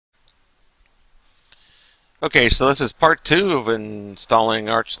Okay, so this is part 2 of installing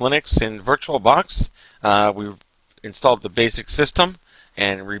Arch Linux in VirtualBox. We've installed the basic system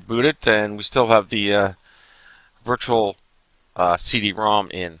and reboot it, and we still have the virtual CD-ROM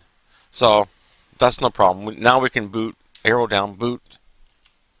in. So that's no problem. Now we can boot, arrow down, boot,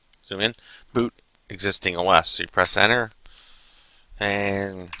 zoom in, boot existing OS. So you press enter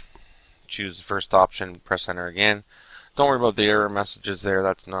and choose the first option, press enter again. Don't worry about the error messages there,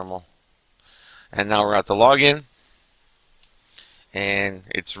 that's normal. And now we're at the login, and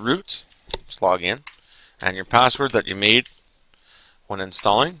it's root. Let's log in, and your password that you made when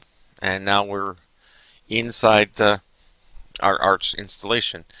installing. And now we're inside our Arch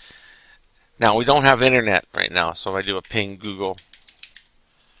installation. Now we don't have internet right now, so I do a ping Google,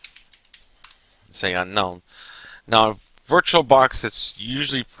 say unknown. Now VirtualBox, it's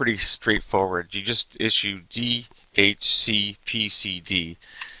usually pretty straightforward. You just issue DHCPCD.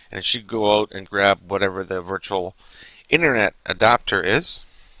 And it should go out and grab whatever the virtual internet adapter is.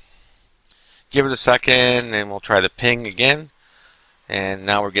 Give it a second and we'll try the ping again. And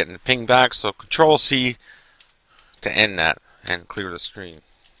now we're getting the ping back, so Control C to end that and clear the screen.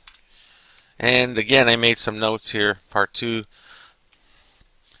 And again, I made some notes here, part 2.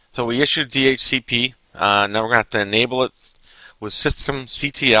 So we issued DHCP. Now we're going to have to enable it with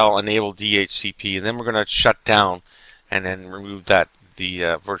systemctl enable DHCP, and then we're going to shut down and then remove that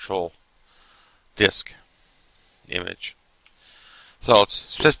the virtual disk image. So it's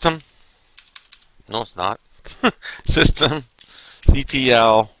system, no it's not, system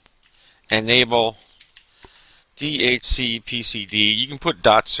ctl enable DHCPCD. You can put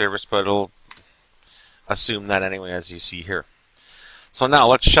 .service, but it'll assume that anyway, as you see here. So now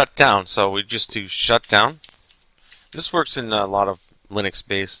let's shut down. So we just do shut down. This works in a lot of Linux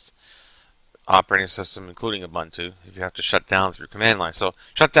based operating system, including Ubuntu, if you have to shut down through command line. So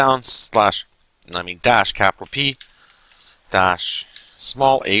shutdown dash capital P dash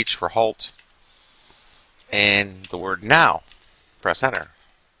small h for halt, and the word now. Press enter,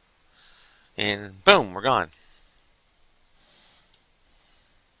 and boom, we're gone.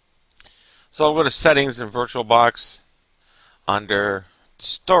 So I'll go to settings in VirtualBox. Under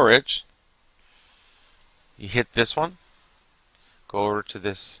storage, you hit this one, go over to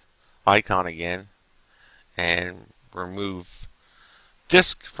this icon again, and remove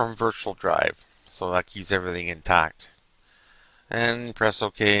disk from virtual drive, so that keeps everything intact. And press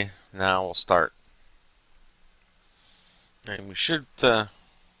OK. Now we'll start, and we should there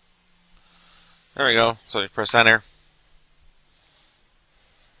we go. So you press enter,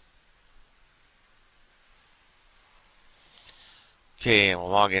 okay, and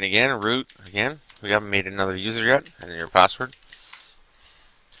we'll log in again, root again. We haven't made another user yet, and your password.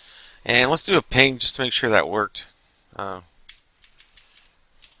 And let's do a ping just to make sure that worked. Yep,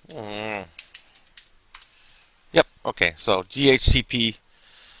 okay, so DHCP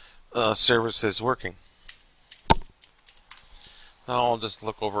service is working. Now I'll just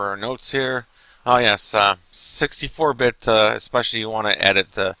look over our notes here. Oh yes, 64-bit, especially you want to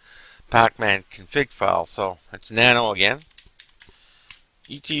edit the pacman config file. So it's nano again.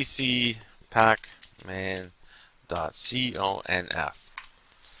 etc pacman.conf.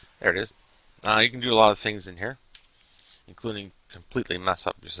 There it is. You can do a lot of things in here, including completely mess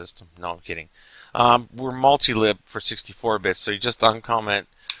up your system. No, I'm kidding. We're multi-lib for 64-bit, so you just uncomment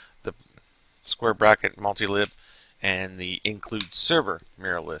the square bracket multi-lib and the include server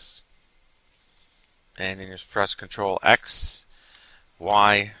mirror list. And then just press Control X,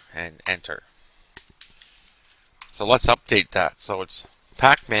 Y, and enter. So let's update that. So it's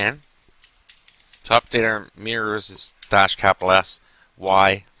pacman. To update our mirrors is dash capital S,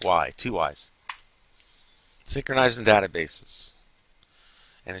 Y, Y, 2 Y's. Synchronizing databases.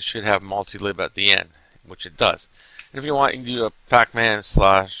 And it should have multi-lib at the end, which it does. And if you want, you can do a pacman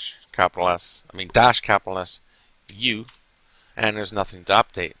slash capital S, dash capital S, U, and there's nothing to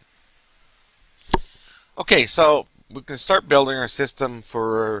update. Okay, so we can start building our system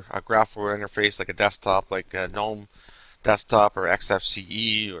for a graphical interface like a desktop, like a GNOME desktop or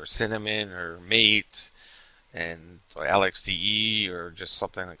XFCE or Cinnamon or Mate and LXDE or just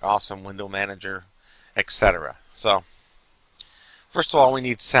something like Awesome Window Manager, etc. So first of all, we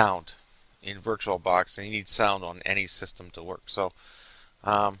need sound in VirtualBox, and you need sound on any system to work. So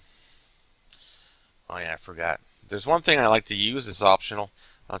oh yeah, I forgot. There's one thing I like to use. It's optional.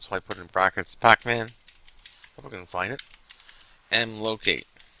 That's why I put it in brackets. Pacman. Hope I can find it. Mlocate.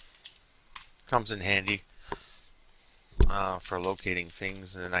 Comes in handy for locating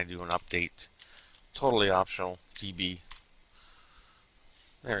things, and then I do an update. Totally optional. DB.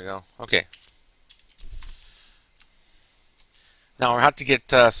 There we go. Okay. Now we have to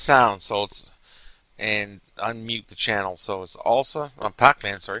get sound, so it's and unmute the channel. So it's ALSA,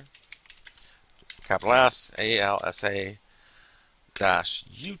 Pac-Man, sorry, capital S, ALSA dash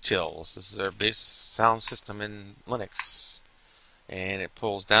utils. This is our base sound system in Linux. And it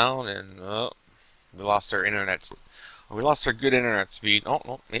pulls down, and we lost our internet. We lost our good internet speed. Oh,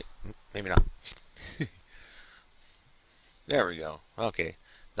 no, maybe not. There we go. Okay,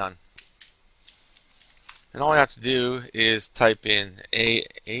 done. And all we have to do is type in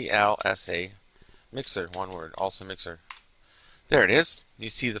ALSA mixer, one word, ALSA mixer. There it is. You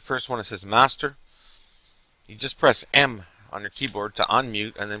see the first one, it says master. You just press M on your keyboard to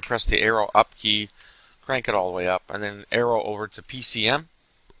unmute, and then press the arrow up key, crank it all the way up, and then arrow over to PCM.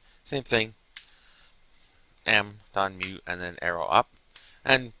 Same thing. M to unmute, and then arrow up.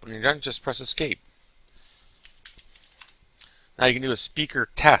 And when you're done, just press escape. Now you can do a speaker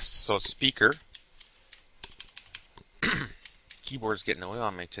test. So speaker, keyboard's getting away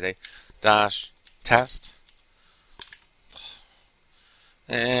on me today, dash test.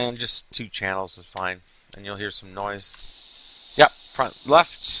 And just 2 channels is fine. And you'll hear some noise. Yep, front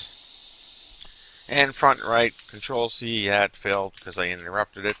left. And front right, Control C, yeah, it failed because I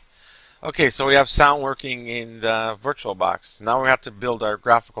interrupted it. Okay, so we have sound working in the VirtualBox. Now we have to build our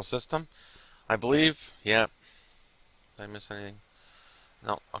graphical system, I believe. Yeah. Did I miss anything?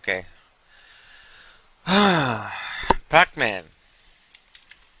 No, okay. Pac-Man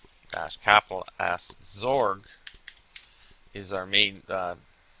dash capital S Zorg is our main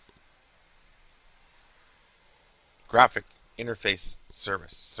graphic interface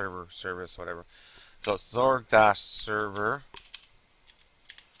service, whatever. So Zorg dash server,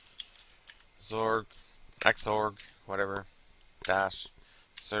 Zorg, Xorg, whatever, dash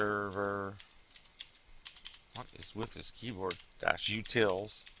server. What is with this keyboard? Dash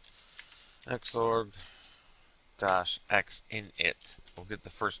utils, Xorg dash X init. We'll get the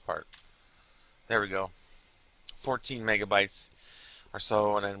first part. There we go. 14 megabytes or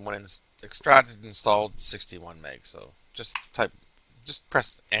so, and then when it's extracted and installed, 61 meg. So just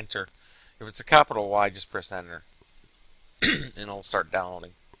press enter. If it's a capital Y, just press enter, and it'll start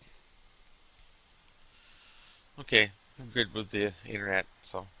downloading. Okay, I'm good with the internet,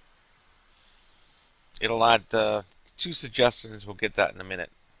 so it'll add 2 suggestions. We'll get that in a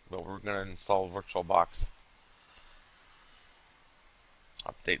minute, but we're going to install VirtualBox.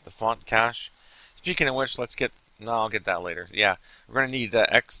 Update the font cache. Speaking of which, let's get. No, I'll get that later. Yeah, we're going to need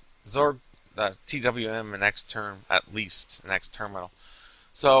Zorg, TWM, and Xterm, at least an Xterminal.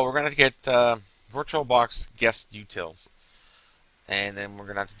 So we're going to get VirtualBox guest utils, and then we're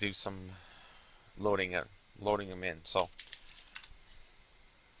going to have to do some loading them in. So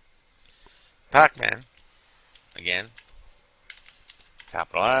Pac-Man again,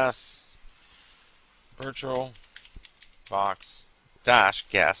 capital S, VirtualBox dash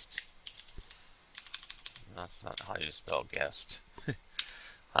guest. That's not how you spell guest.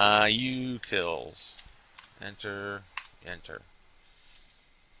 Utils. Enter.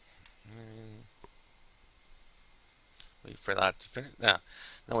 Wait for that to finish. No,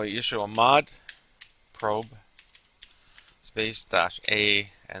 wait. Issue a mod probe space dash A,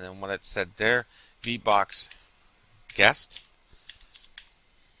 and then what it said there, VBox guest,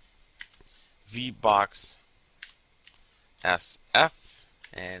 VBox SF,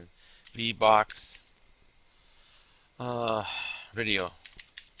 and VBox video.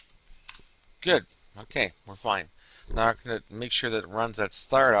 Good. Okay, we're fine. Now I'm going to make sure that it runs at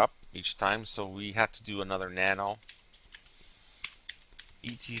startup each time, so we have to do another nano.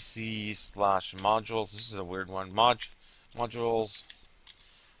 etc/modules. This is a weird one. Modules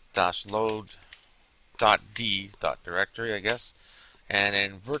dash load .d .directory, I guess, and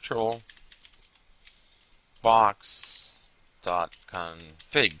then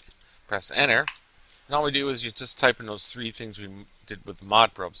VirtualBox.config. Press enter. And all we do is you just type in those 3 things we did with the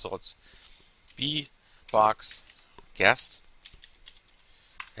mod probe. So it's VBox guest,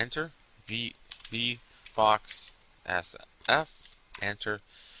 enter, VBox SF, enter,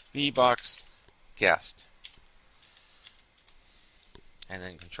 VBox guest, and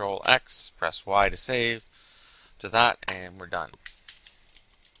then Control X, press Y to save to that, and we're done.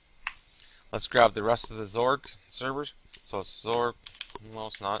 Let's grab the rest of the Zorg servers. So it's Zorg, no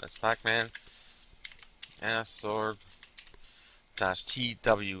it's not, it's Pac-Man, Zorg dash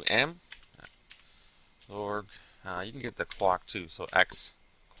TWM, Zorg, you can get the clock too, so X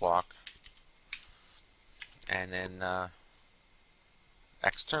clock, and then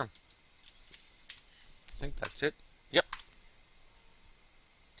Xterm. I think that's it. Yep.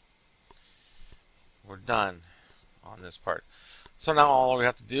 We're done on this part. So now all we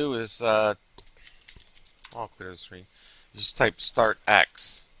have to do is, I'll clear the screen. You just type start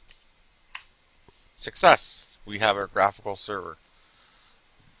X. Success! We have our graphical server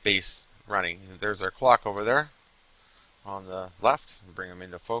base running. There's our clock over there on the left. Bring them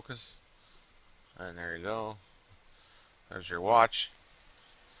into focus. And there you go. There's your watch.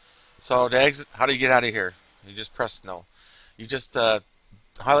 So to exit, how do you get out of here? You just press no. You just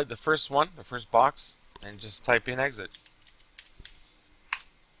highlight the first one, the first box, and just type in exit.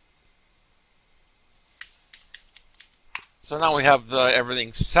 So now we have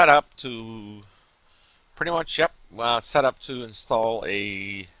everything set up to pretty much, set up to install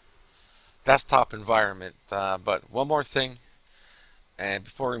a desktop environment. But one more thing, and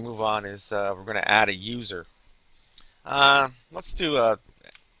before we move on, is we're going to add a user. Let's do a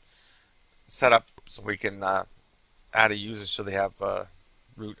setup so we can add a user so they have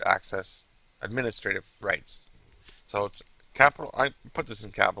root access administrative rights. So it's capital, I put this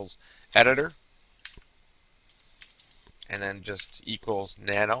in capitals, editor, and then just equals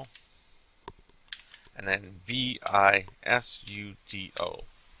nano, and then VISUDO.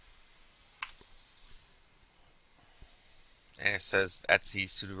 And it says etc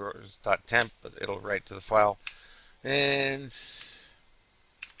sudo.temp, but it'll write to the file. And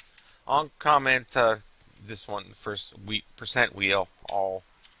I'll comment this one first, percent wheel all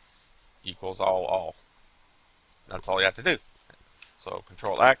equals all. That's all you have to do. So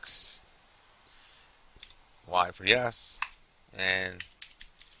Control X, Y for yes, and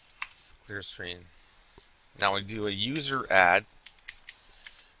clear screen. Now we do a user add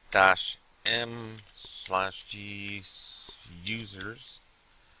 -m/g users.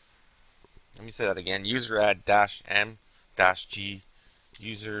 Let me say that again. User add -m-g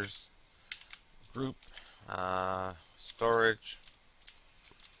users group storage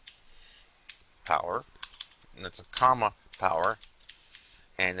power, and that's a comma power,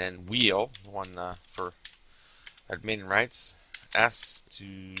 and then wheel, one for admin rights, S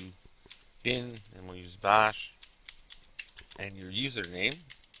to bin, and we'll use bash, and your username,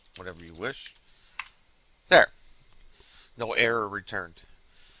 whatever you wish. There. No error returned.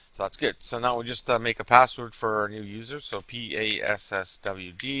 So that's good. So now we just make a password for our new user. So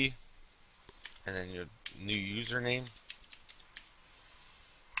PASSWD, and then your new username.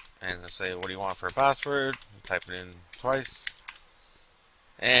 And let's say, what do you want for a password? You type it in twice.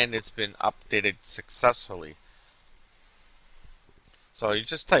 And it's been updated successfully. So you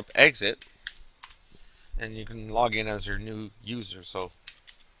just type exit, and you can log in as your new user. So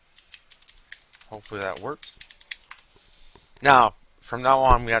hopefully that works. Now, from now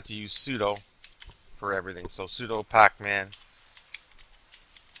on, we have to use sudo for everything. So sudo pacman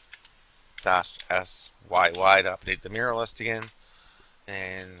 -syy to update the mirror list again,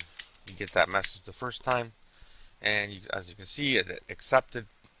 and you get that message the first time. And you, as you can see, it accepted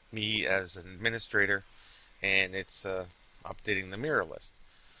me as an administrator, and it's updating the mirror list.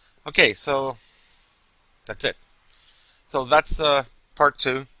 Okay, so that's it. So that's part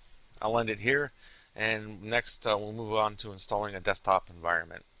 2. I'll end it here, and next we'll move on to installing a desktop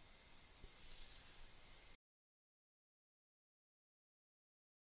environment.